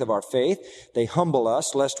strength of our faith. They humble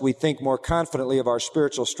us, lest we think more confidently of our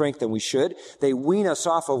spiritual strength than we should. They wean us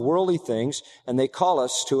off of worldly things, and they call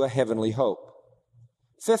us to a heavenly hope.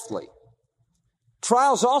 Fifthly,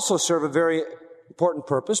 trials also serve a very important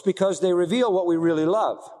purpose because they reveal what we really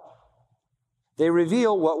love. They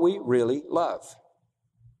reveal what we really love.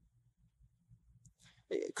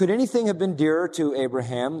 Could anything have been dearer to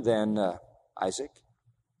Abraham than Isaac?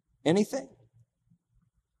 Anything?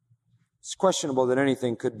 It's questionable that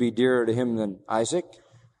anything could be dearer to him than Isaac.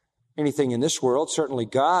 Anything in this world, certainly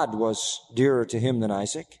God was dearer to him than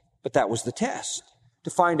Isaac. But that was the test,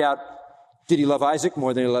 to find out, did he love Isaac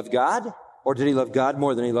more than he loved God? Or did he love God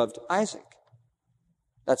more than he loved Isaac?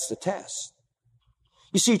 That's the test.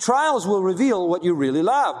 You see, trials will reveal what you really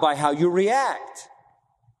love by how you react.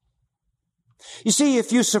 You see,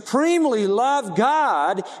 if you supremely love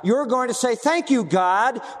God, you're going to say, thank you,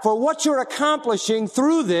 God, for what you're accomplishing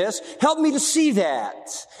through this. Help me to see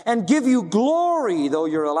that and give you glory, though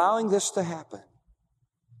you're allowing this to happen.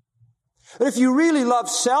 But if you really love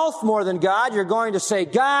self more than God, you're going to say,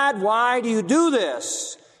 God, why do you do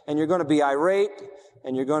this? And you're going to be irate,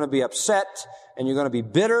 and you're going to be upset, and you're going to be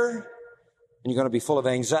bitter, and you're going to be full of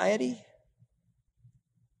anxiety.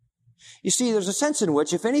 You see, there's a sense in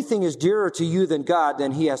which if anything is dearer to you than God,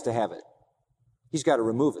 then he has to have it. He's got to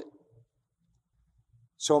remove it.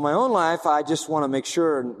 So in my own life, I just want to make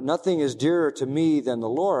sure nothing is dearer to me than the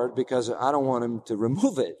Lord, because I don't want him to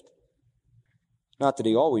remove it. Not that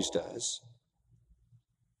he always does.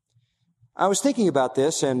 I was thinking about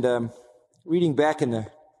this, and reading back in the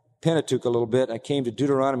Pentateuch a little bit, I came to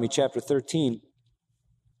Deuteronomy chapter 13.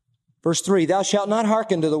 Verse 3, thou shalt not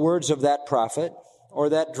hearken to the words of that prophet or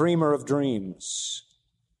that dreamer of dreams.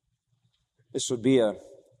 This would be a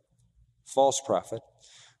false prophet.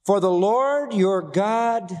 For the Lord your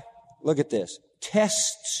God, look at this,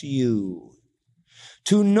 tests you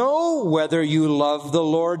to know whether you love the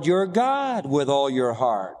Lord your God with all your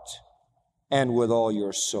heart and with all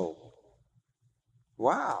your soul.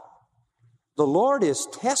 Wow. The Lord is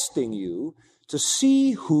testing you to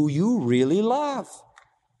see who you really love.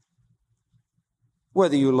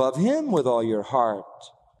 Whether you love him with all your heart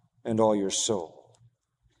and all your soul.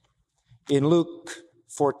 In Luke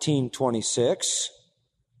 14:26,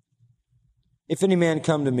 if any man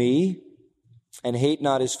come to me and hate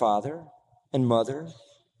not his father and mother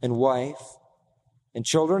and wife and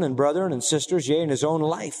children and brethren and sisters, yea, and his own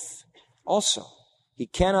life also, he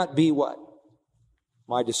cannot be what?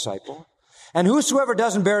 My disciple. And whosoever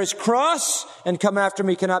doesn't bear his cross and come after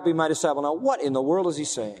me cannot be my disciple. Now, what in the world is he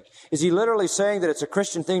saying? Is he literally saying that it's a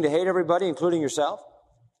Christian thing to hate everybody, including yourself?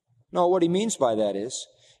 No, what he means by that is,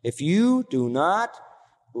 if you do not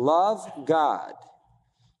love God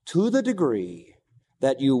to the degree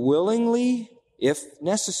that you willingly, if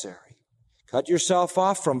necessary, cut yourself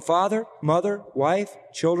off from father, mother, wife,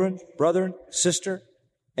 children, brother, sister,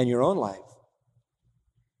 and your own life,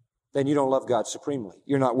 then you don't love God supremely.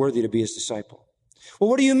 You're not worthy to be his disciple. Well,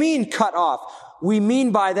 what do you mean cut off? We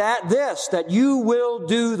mean by that this, that you will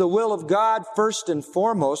do the will of God first and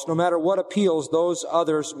foremost, no matter what appeals those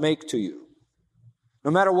others make to you.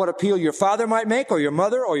 No matter what appeal your father might make, or your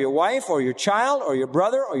mother, or your wife, or your child, or your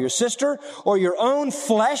brother, or your sister, or your own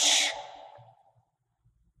flesh.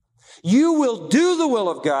 You will do the will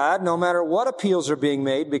of God no matter what appeals are being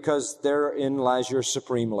made, because therein lies your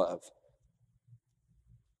supreme love.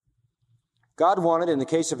 God wanted, in the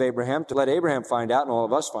case of Abraham, to let Abraham find out, and all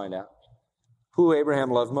of us find out, who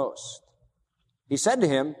Abraham loved most. He said to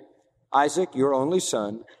him, Isaac, your only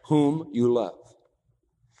son, whom you love.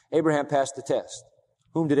 Abraham passed the test.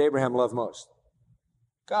 Whom did Abraham love most?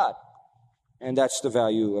 God. And that's the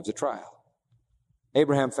value of the trial.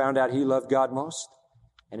 Abraham found out he loved God most,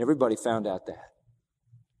 and everybody found out that.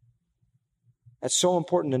 That's so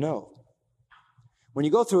important to know. When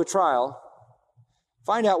you go through a trial,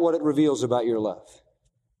 find out what it reveals about your love.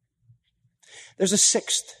 There's a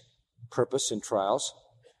sixth purpose in trials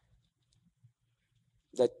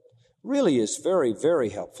that really is very, very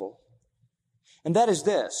helpful. And that is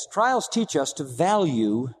this. Trials teach us to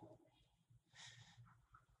value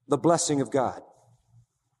the blessing of God.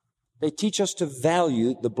 They teach us to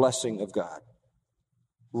value the blessing of God.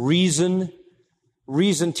 Reason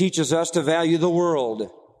teaches us to value the world.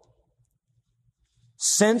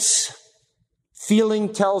 Sense,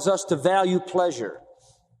 feeling tells us to value pleasure.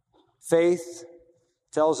 Faith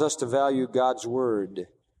tells us to value God's Word.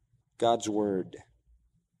 God's Word.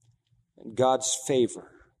 and God's favor,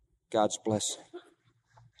 God's blessing.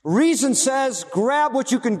 Reason says, grab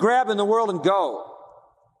what you can grab in the world and go.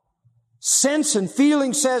 Sense and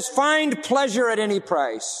feeling says, find pleasure at any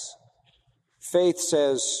price. Faith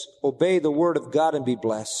says, obey the word of God and be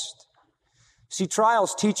blessed. See,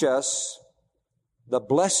 trials teach us the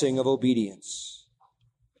blessing of obedience.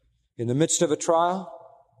 In the midst of a trial,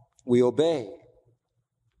 we obey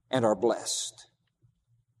and are blessed.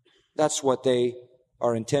 That's what they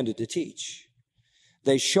are intended to teach.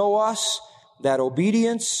 They show us that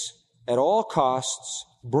obedience at all costs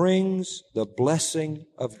brings the blessing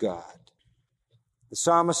of God. The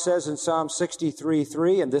psalmist says in Psalm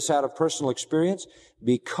 63:3, and this out of personal experience,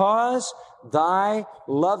 because thy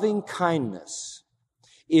loving kindness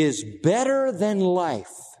is better than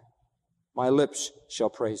life, my lips shall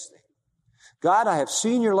praise thee. God, I have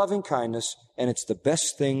seen your loving kindness, and it's the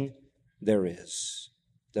best thing there is.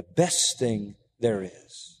 The best thing there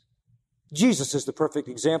is. Jesus is the perfect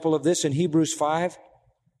example of this in Hebrews 5.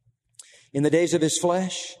 In the days of his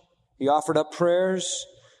flesh, he offered up prayers,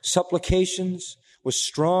 supplications, with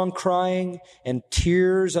strong crying and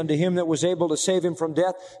tears unto him that was able to save him from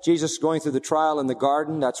death. Jesus going through the trial in the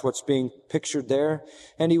garden, that's what's being pictured there.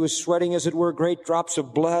 And he was sweating, as it were, great drops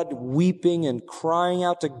of blood, weeping and crying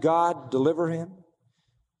out to God, deliver him.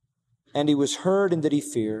 And he was heard in that he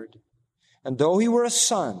feared. And though he were a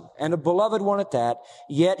son, and a beloved one at that,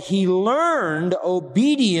 yet he learned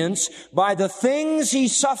obedience by the things he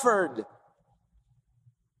suffered.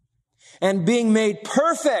 And being made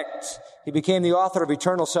perfect, he became the author of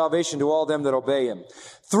eternal salvation to all them that obey him.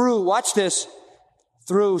 Through, watch this,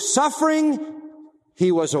 through suffering,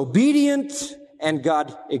 he was obedient, and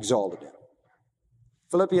God exalted him.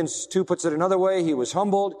 Philippians 2 puts it another way. He was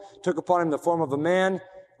humbled, took upon him the form of a man,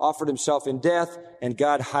 offered himself in death, and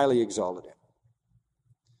God highly exalted him.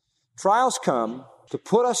 Trials come to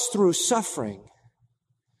put us through suffering,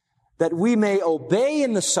 that we may obey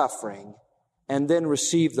in the suffering and then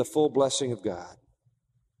receive the full blessing of God.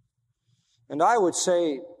 And I would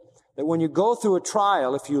say that when you go through a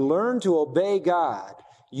trial, if you learn to obey God,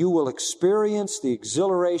 you will experience the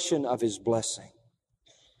exhilaration of his blessing.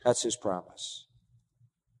 That's his promise.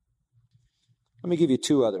 Let me give you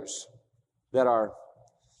two others that are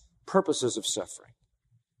purposes of suffering.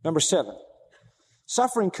 Number 7,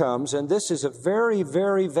 suffering comes, and this is a very,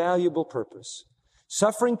 very valuable purpose.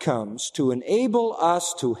 Suffering comes to enable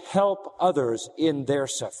us to help others in their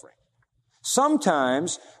suffering.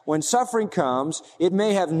 Sometimes, when suffering comes, it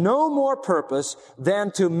may have no more purpose than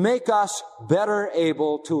to make us better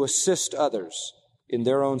able to assist others in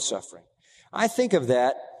their own suffering. I think of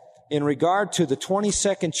that in regard to the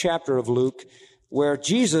 22nd chapter of Luke, where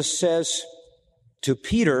Jesus says to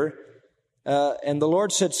Peter, and the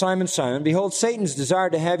Lord said, Simon, Simon, behold, Satan's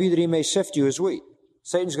desired to have you that he may sift you as wheat.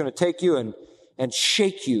 Satan's going to take you and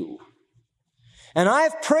shake you. And I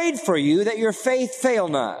have prayed for you that your faith fail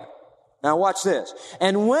not. Now watch this.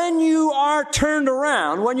 And when you are turned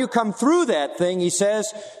around, when you come through that thing, he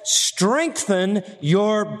says, strengthen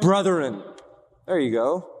your brethren. There you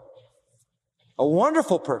go. A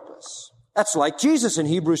wonderful purpose. That's like Jesus in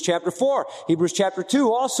Hebrews chapter 4, Hebrews chapter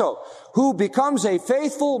 2 also, who becomes a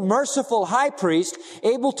faithful, merciful high priest,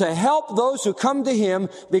 able to help those who come to him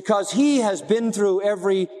because he has been through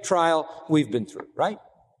every trial we've been through, right?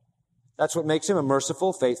 That's what makes him a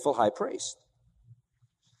merciful, faithful high priest.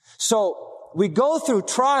 So we go through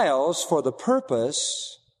trials for the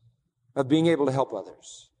purpose of being able to help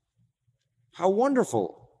others. How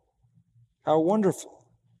wonderful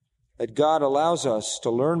that God allows us to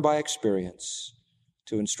learn by experience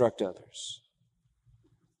to instruct others.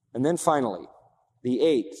 And then finally, the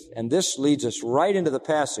 8th, and this leads us right into the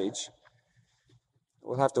passage.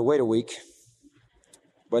 We'll have to wait a week.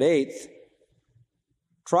 But 8th,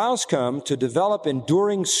 trials come to develop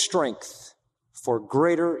enduring strength for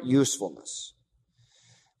greater usefulness.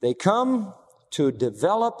 They come to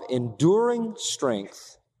develop enduring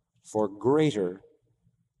strength for greater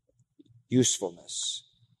usefulness.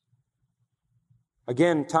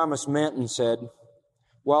 Again, Thomas Manton said,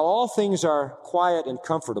 while all things are quiet and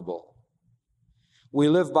comfortable, we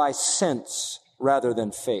live by sense rather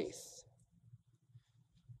than faith.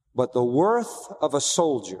 But the worth of a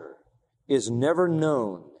soldier is never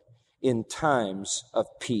known in times of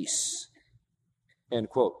peace. End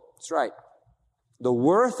quote. That's right. The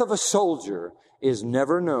worth of a soldier is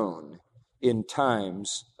never known in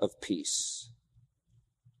times of peace.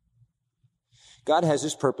 God has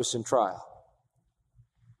his purpose in trial.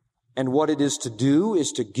 And what it is to do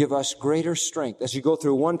is to give us greater strength. As you go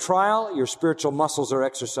through one trial, your spiritual muscles are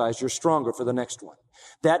exercised. You're stronger for the next one.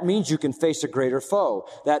 That means you can face a greater foe.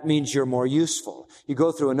 That means you're more useful. You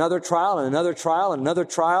go through another trial and another trial and another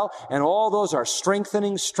trial, and all those are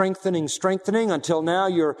strengthening until now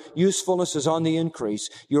your usefulness is on the increase.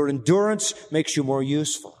 Your endurance makes you more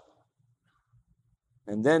useful.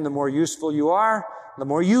 And then the more useful you are, the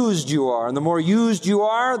more used you are. And the more used you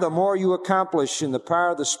are, the more you accomplish in the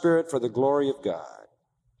power of the Spirit for the glory of God.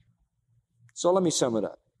 So let me sum it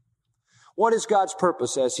up. What is God's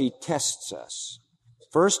purpose as He tests us?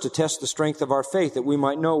 First, to test the strength of our faith, that we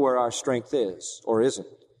might know where our strength is or isn't.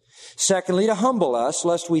 Secondly, to humble us,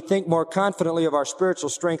 lest we think more confidently of our spiritual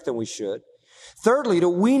strength than we should. Thirdly, to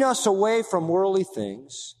wean us away from worldly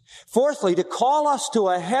things. Fourthly, to call us to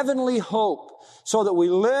a heavenly hope so that we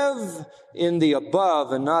live in the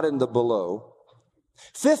above and not in the below.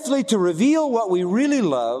 Fifthly, to reveal what we really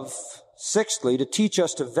love. Sixthly, to teach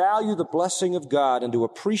us to value the blessing of God and to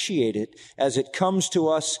appreciate it as it comes to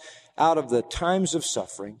us out of the times of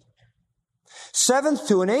suffering. Seventh,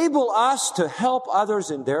 to enable us to help others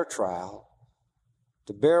in their trial,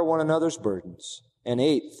 to bear one another's burdens. And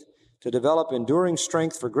eighth, to develop enduring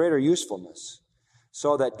strength for greater usefulness,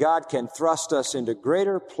 so that God can thrust us into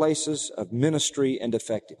greater places of ministry and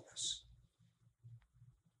effectiveness.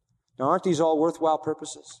 Now, aren't these all worthwhile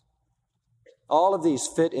purposes? All of these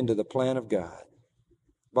fit into the plan of God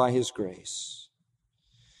by His grace.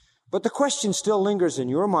 But the question still lingers in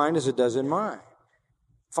your mind as it does in mine.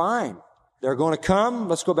 Fine. They're going to come.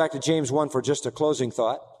 Let's go back to James 1 for just a closing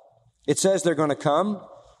thought. It says they're going to come.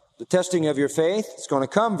 The testing of your faith, it's going to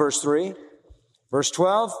come, verse 3. Verse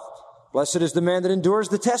 12, blessed is the man that endures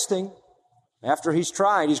the testing. After he's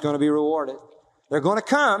tried, he's going to be rewarded. They're going to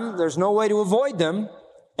come. There's no way to avoid them.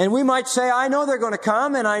 And we might say, I know they're going to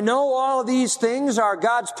come, and I know all of these things are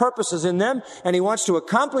God's purposes in them, and He wants to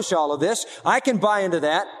accomplish all of this. I can buy into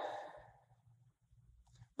that.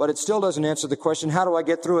 But it still doesn't answer the question, how do I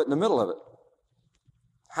get through it in the middle of it?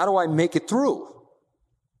 How do I make it through?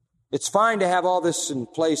 It's fine to have all this in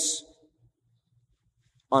place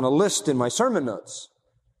on a list in my sermon notes.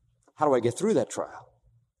 How do I get through that trial?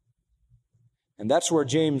 And that's where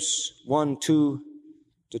James 1, 2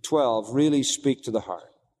 to 12 really speak to the heart.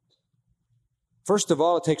 First of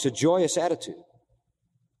all, it takes a joyous attitude.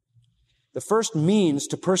 The first means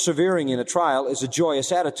to persevering in a trial is a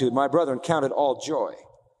joyous attitude. My brethren, count it all joy.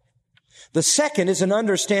 The second is an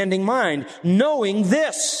understanding mind, knowing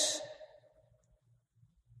this,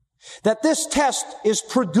 that this test is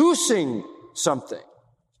producing something.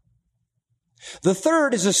 The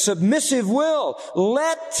third is a submissive will.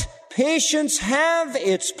 Let patience have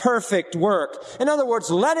its perfect work. In other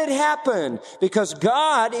words, let it happen because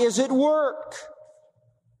God is at work.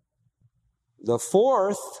 The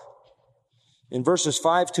fourth, in verses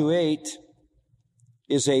 5 to 8,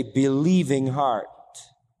 is a believing heart.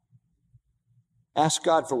 Ask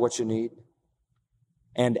God for what you need.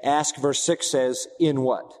 And ask, verse 6 says, in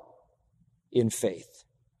what? In faith.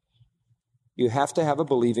 You have to have a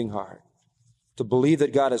believing heart. To believe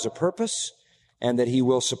that God has a purpose and that He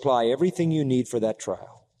will supply everything you need for that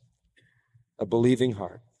trial. A believing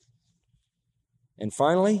heart. And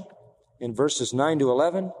finally, in verses 9 to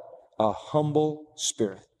 11, a humble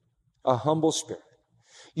spirit. A humble spirit.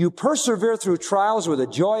 You persevere through trials with a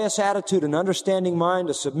joyous attitude, an understanding mind,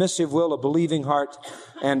 a submissive will, a believing heart,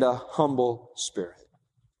 and a humble spirit.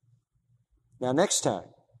 Now, next time,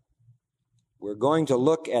 we're going to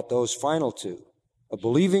look at those final two, a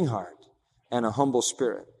believing heart and a humble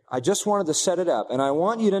spirit. I just wanted to set it up, and I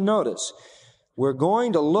want you to notice we're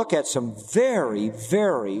going to look at some very,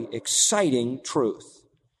 very exciting truth,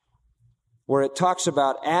 where it talks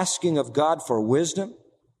about asking of God for wisdom,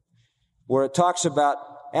 where it talks about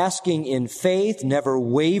asking in faith, never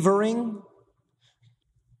wavering.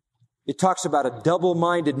 It talks about a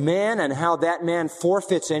double-minded man and how that man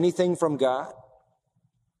forfeits anything from God.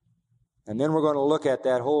 And then we're going to look at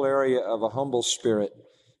that whole area of a humble spirit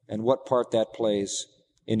and what part that plays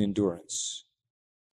in endurance.